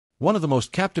One of the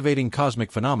most captivating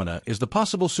cosmic phenomena is the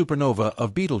possible supernova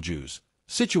of Betelgeuse,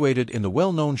 situated in the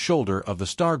well-known shoulder of the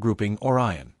star grouping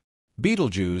Orion.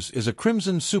 Betelgeuse is a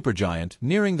crimson supergiant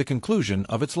nearing the conclusion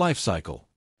of its life cycle.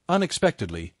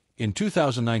 Unexpectedly, in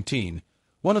 2019,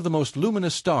 one of the most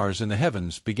luminous stars in the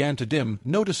heavens began to dim,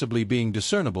 noticeably being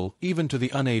discernible even to the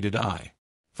unaided eye.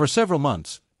 For several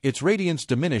months, its radiance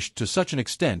diminished to such an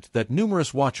extent that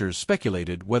numerous watchers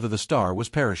speculated whether the star was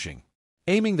perishing.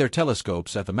 Aiming their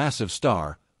telescopes at the massive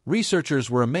star,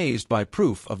 researchers were amazed by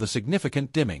proof of the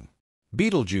significant dimming.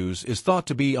 Betelgeuse is thought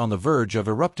to be on the verge of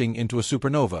erupting into a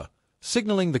supernova,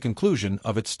 signaling the conclusion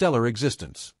of its stellar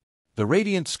existence. The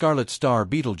radiant scarlet star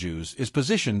Betelgeuse is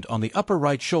positioned on the upper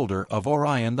right shoulder of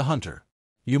Orion the Hunter.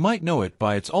 You might know it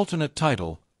by its alternate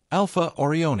title, Alpha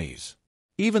Orionis.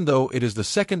 Even though it is the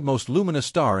second most luminous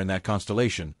star in that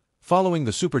constellation, following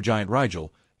the supergiant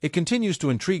Rigel, it continues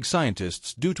to intrigue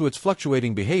scientists due to its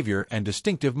fluctuating behavior and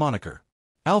distinctive moniker.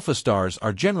 Alpha stars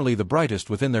are generally the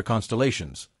brightest within their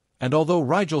constellations, and although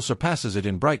Rigel surpasses it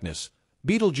in brightness,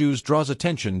 Betelgeuse draws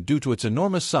attention due to its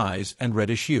enormous size and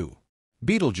reddish hue.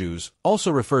 Betelgeuse, also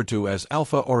referred to as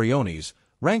Alpha Orionis,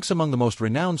 ranks among the most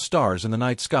renowned stars in the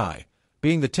night sky,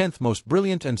 being the 10th most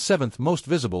brilliant and 7th most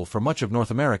visible for much of North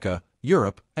America,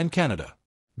 Europe, and Canada.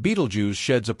 Betelgeuse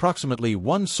sheds approximately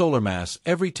 1 solar mass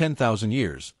every 10,000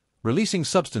 years, releasing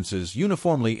substances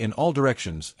uniformly in all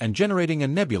directions and generating a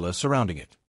nebula surrounding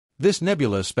it. This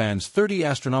nebula spans 30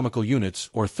 astronomical units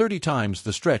or 30 times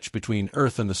the stretch between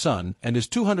Earth and the Sun and is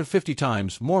 250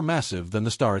 times more massive than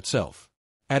the star itself.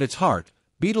 At its heart,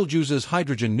 Betelgeuse's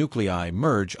hydrogen nuclei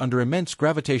merge under immense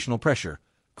gravitational pressure,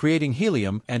 creating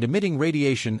helium and emitting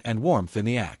radiation and warmth in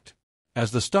the act.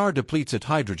 As the star depletes its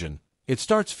hydrogen, it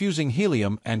starts fusing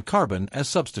helium and carbon as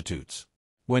substitutes.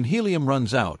 When helium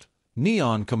runs out,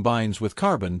 neon combines with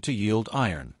carbon to yield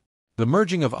iron. The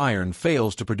merging of iron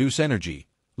fails to produce energy,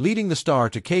 leading the star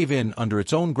to cave in under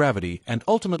its own gravity and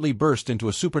ultimately burst into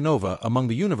a supernova among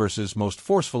the universe's most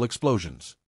forceful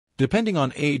explosions. Depending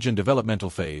on age and developmental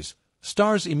phase,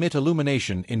 stars emit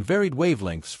illumination in varied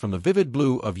wavelengths from the vivid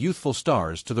blue of youthful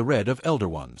stars to the red of elder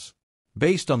ones.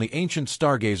 Based on the ancient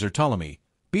stargazer Ptolemy,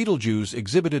 Betelgeuse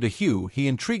exhibited a hue he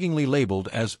intriguingly labeled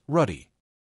as ruddy.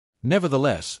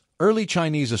 Nevertheless, early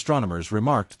Chinese astronomers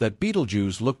remarked that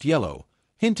Betelgeuse looked yellow,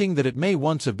 hinting that it may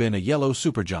once have been a yellow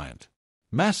supergiant.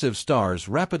 Massive stars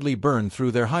rapidly burn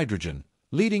through their hydrogen,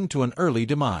 leading to an early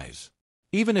demise.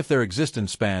 Even if their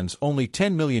existence spans only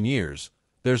 10 million years,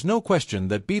 there's no question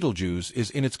that Betelgeuse is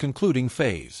in its concluding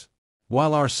phase.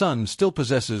 While our Sun still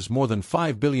possesses more than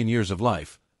 5 billion years of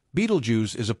life,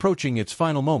 Betelgeuse is approaching its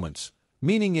final moments,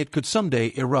 meaning it could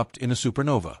someday erupt in a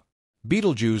supernova.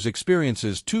 Betelgeuse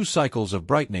experiences 2 cycles of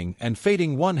brightening and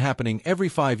fading, one happening every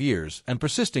 5 years and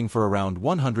persisting for around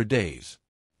 100 days.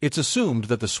 It's assumed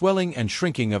that the swelling and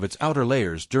shrinking of its outer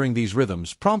layers during these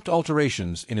rhythms prompt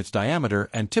alterations in its diameter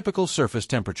and typical surface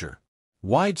temperature.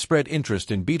 Widespread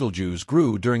interest in Betelgeuse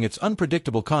grew during its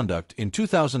unpredictable conduct in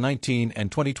 2019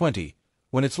 and 2020,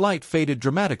 when its light faded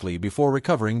dramatically before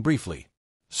recovering briefly.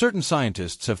 Certain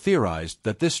scientists have theorized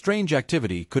that this strange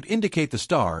activity could indicate the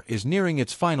star is nearing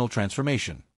its final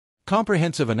transformation.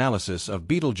 Comprehensive analysis of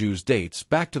Betelgeuse dates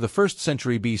back to the 1st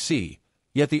century BC,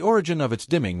 yet the origin of its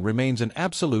dimming remains an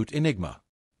absolute enigma.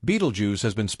 Betelgeuse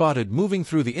has been spotted moving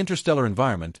through the interstellar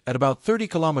environment at about 30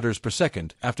 kilometers per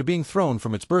second after being thrown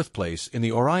from its birthplace in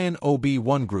the Orion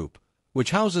OB1 group,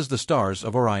 which houses the stars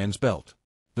of Orion's belt.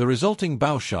 The resulting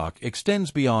bow shock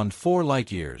extends beyond 4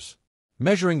 light-years.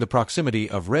 Measuring the proximity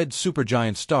of red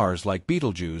supergiant stars like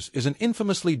Betelgeuse is an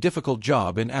infamously difficult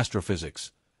job in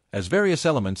astrophysics, as various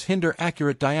elements hinder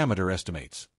accurate diameter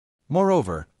estimates.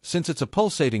 Moreover, since it's a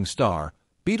pulsating star,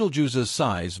 Betelgeuse's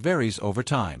size varies over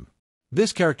time.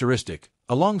 This characteristic,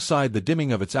 alongside the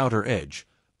dimming of its outer edge,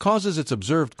 causes its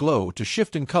observed glow to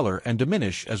shift in color and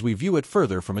diminish as we view it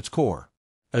further from its core.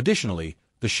 Additionally,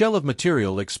 the shell of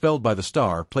material expelled by the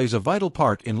star plays a vital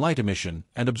part in light emission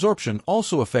and absorption,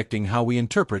 also affecting how we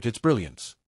interpret its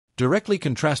brilliance. Directly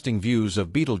contrasting views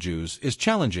of Betelgeuse is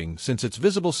challenging since its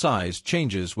visible size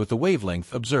changes with the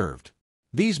wavelength observed.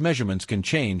 These measurements can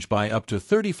change by up to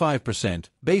 35%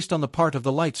 based on the part of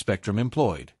the light spectrum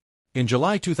employed. In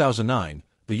July 2009,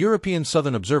 the European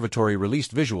Southern Observatory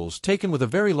released visuals taken with a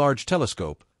very large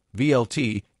telescope,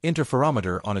 VLT,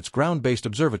 interferometer on its ground-based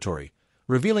observatory,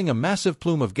 revealing a massive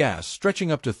plume of gas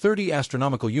stretching up to 30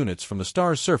 astronomical units from the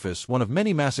star's surface, one of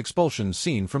many mass expulsions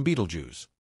seen from Betelgeuse.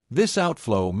 This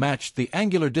outflow matched the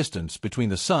angular distance between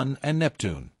the Sun and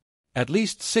Neptune. At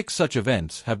least 6 such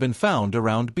events have been found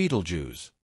around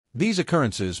Betelgeuse. These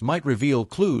occurrences might reveal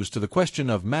clues to the question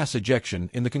of mass ejection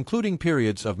in the concluding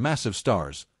periods of massive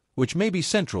stars, which may be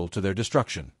central to their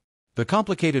destruction. The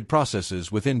complicated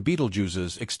processes within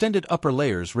Betelgeuse's extended upper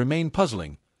layers remain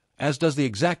puzzling, as does the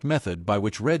exact method by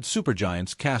which red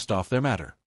supergiants cast off their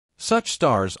matter. Such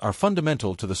stars are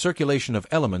fundamental to the circulation of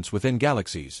elements within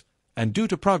galaxies, and due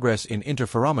to progress in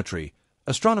interferometry,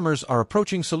 astronomers are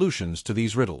approaching solutions to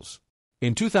these riddles.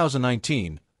 In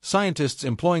 2019, scientists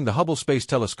employing the Hubble Space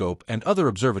Telescope and other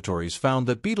observatories found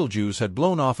that Betelgeuse had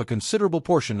blown off a considerable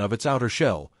portion of its outer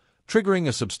shell, triggering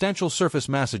a substantial surface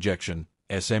mass ejection,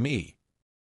 SME.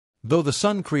 Though the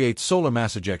Sun creates solar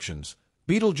mass ejections,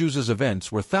 Betelgeuse's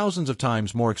events were thousands of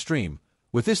times more extreme,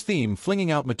 with this theme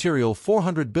flinging out material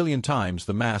 400 billion times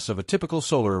the mass of a typical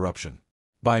solar eruption.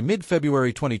 By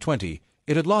mid-February 2020,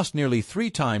 it had lost nearly 3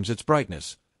 times its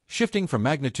brightness, shifting from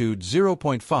magnitude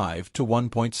 0.5 to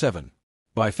 1.7.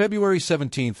 By February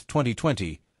 17,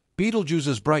 2020,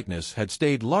 Betelgeuse's brightness had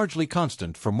stayed largely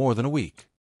constant for more than a week.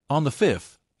 On the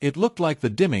 5th, it looked like the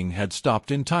dimming had stopped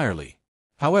entirely.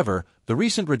 However, the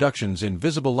recent reductions in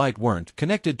visible light weren't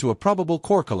connected to a probable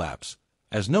core collapse,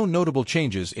 as no notable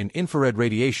changes in infrared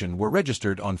radiation were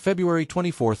registered on February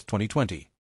 24, 2020.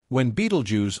 When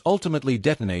Betelgeuse ultimately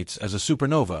detonates as a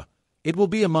supernova, it will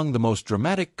be among the most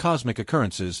dramatic cosmic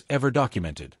occurrences ever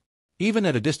documented. Even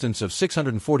at a distance of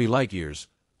 640 light-years,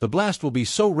 the blast will be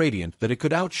so radiant that it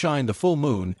could outshine the full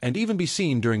moon and even be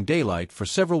seen during daylight for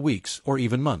several weeks or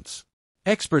even months.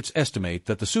 Experts estimate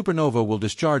that the supernova will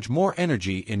discharge more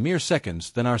energy in mere seconds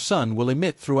than our Sun will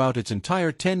emit throughout its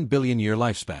entire 10 billion-year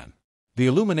lifespan. The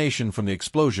illumination from the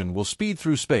explosion will speed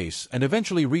through space and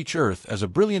eventually reach Earth as a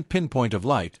brilliant pinpoint of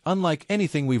light unlike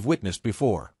anything we've witnessed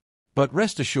before. But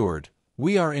rest assured,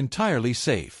 we are entirely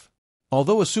safe.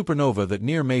 Although a supernova that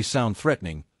near may sound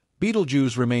threatening,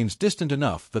 Betelgeuse remains distant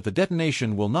enough that the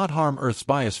detonation will not harm Earth's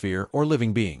biosphere or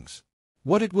living beings.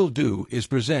 What it will do is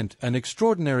present an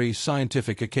extraordinary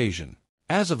scientific occasion.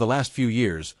 As of the last few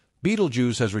years,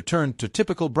 Betelgeuse has returned to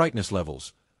typical brightness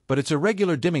levels, but its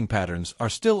irregular dimming patterns are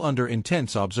still under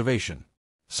intense observation.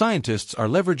 Scientists are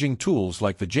leveraging tools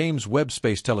like the James Webb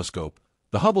Space Telescope,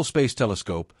 the Hubble Space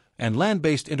Telescope, and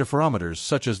land-based interferometers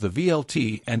such as the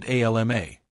VLT and ALMA.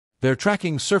 They're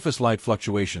tracking surface light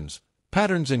fluctuations,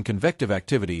 patterns in convective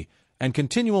activity, and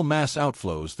continual mass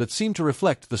outflows that seem to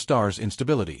reflect the star's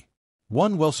instability.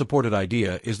 One well-supported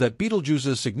idea is that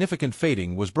Betelgeuse's significant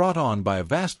fading was brought on by a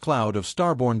vast cloud of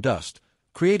starborne dust,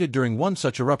 created during one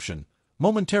such eruption,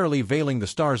 momentarily veiling the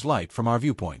star's light from our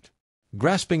viewpoint.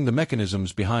 Grasping the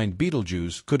mechanisms behind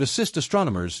Betelgeuse could assist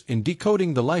astronomers in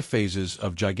decoding the life phases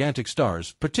of gigantic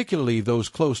stars, particularly those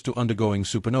close to undergoing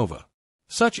supernova.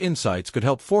 Such insights could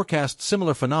help forecast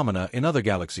similar phenomena in other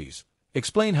galaxies,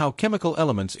 explain how chemical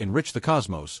elements enrich the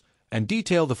cosmos, and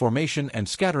detail the formation and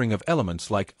scattering of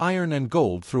elements like iron and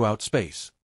gold throughout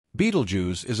space.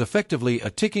 Betelgeuse is effectively a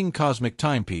ticking cosmic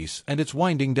timepiece, and it's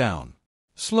winding down.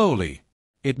 Slowly.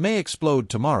 It may explode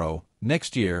tomorrow,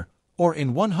 next year, or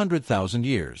in 100,000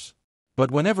 years. But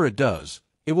whenever it does,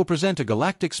 it will present a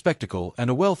galactic spectacle and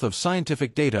a wealth of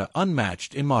scientific data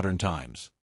unmatched in modern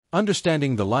times.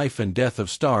 Understanding the life and death of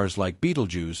stars like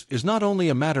Betelgeuse is not only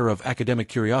a matter of academic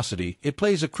curiosity, it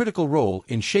plays a critical role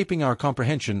in shaping our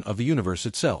comprehension of the universe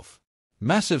itself.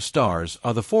 Massive stars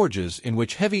are the forges in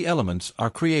which heavy elements are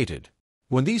created.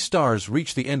 When these stars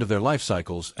reach the end of their life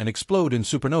cycles and explode in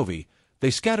supernovae,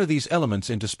 they scatter these elements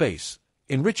into space,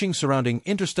 enriching surrounding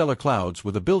interstellar clouds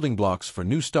with the building blocks for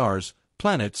new stars,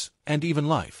 planets, and even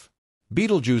life.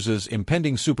 Betelgeuse's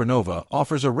impending supernova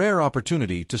offers a rare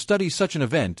opportunity to study such an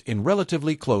event in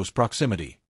relatively close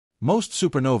proximity. Most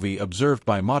supernovae observed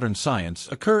by modern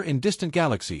science occur in distant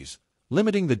galaxies,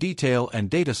 limiting the detail and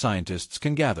data scientists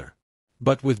can gather.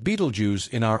 But with Betelgeuse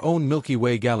in our own Milky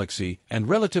Way galaxy and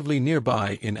relatively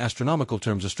nearby in astronomical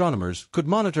terms, astronomers could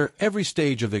monitor every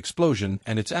stage of the explosion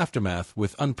and its aftermath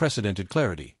with unprecedented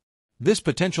clarity. This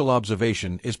potential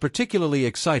observation is particularly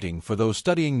exciting for those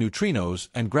studying neutrinos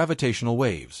and gravitational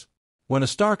waves. When a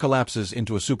star collapses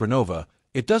into a supernova,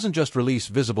 it doesn't just release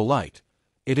visible light.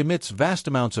 It emits vast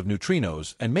amounts of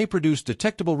neutrinos and may produce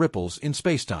detectable ripples in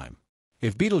spacetime.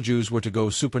 If Betelgeuse were to go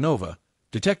supernova,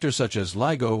 detectors such as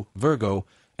LIGO, Virgo,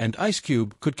 and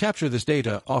IceCube could capture this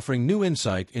data, offering new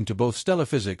insight into both stellar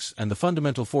physics and the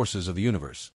fundamental forces of the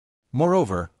universe.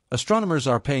 Moreover, astronomers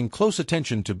are paying close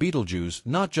attention to Betelgeuse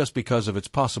not just because of its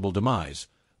possible demise,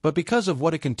 but because of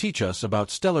what it can teach us about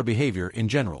stellar behavior in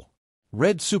general.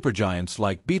 Red supergiants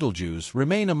like Betelgeuse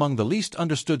remain among the least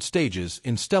understood stages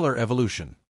in stellar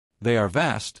evolution. They are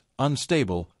vast,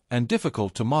 unstable, and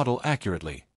difficult to model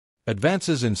accurately.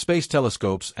 Advances in space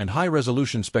telescopes and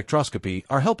high-resolution spectroscopy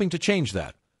are helping to change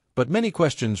that, but many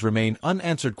questions remain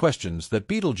unanswered, questions that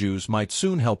Betelgeuse might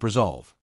soon help resolve.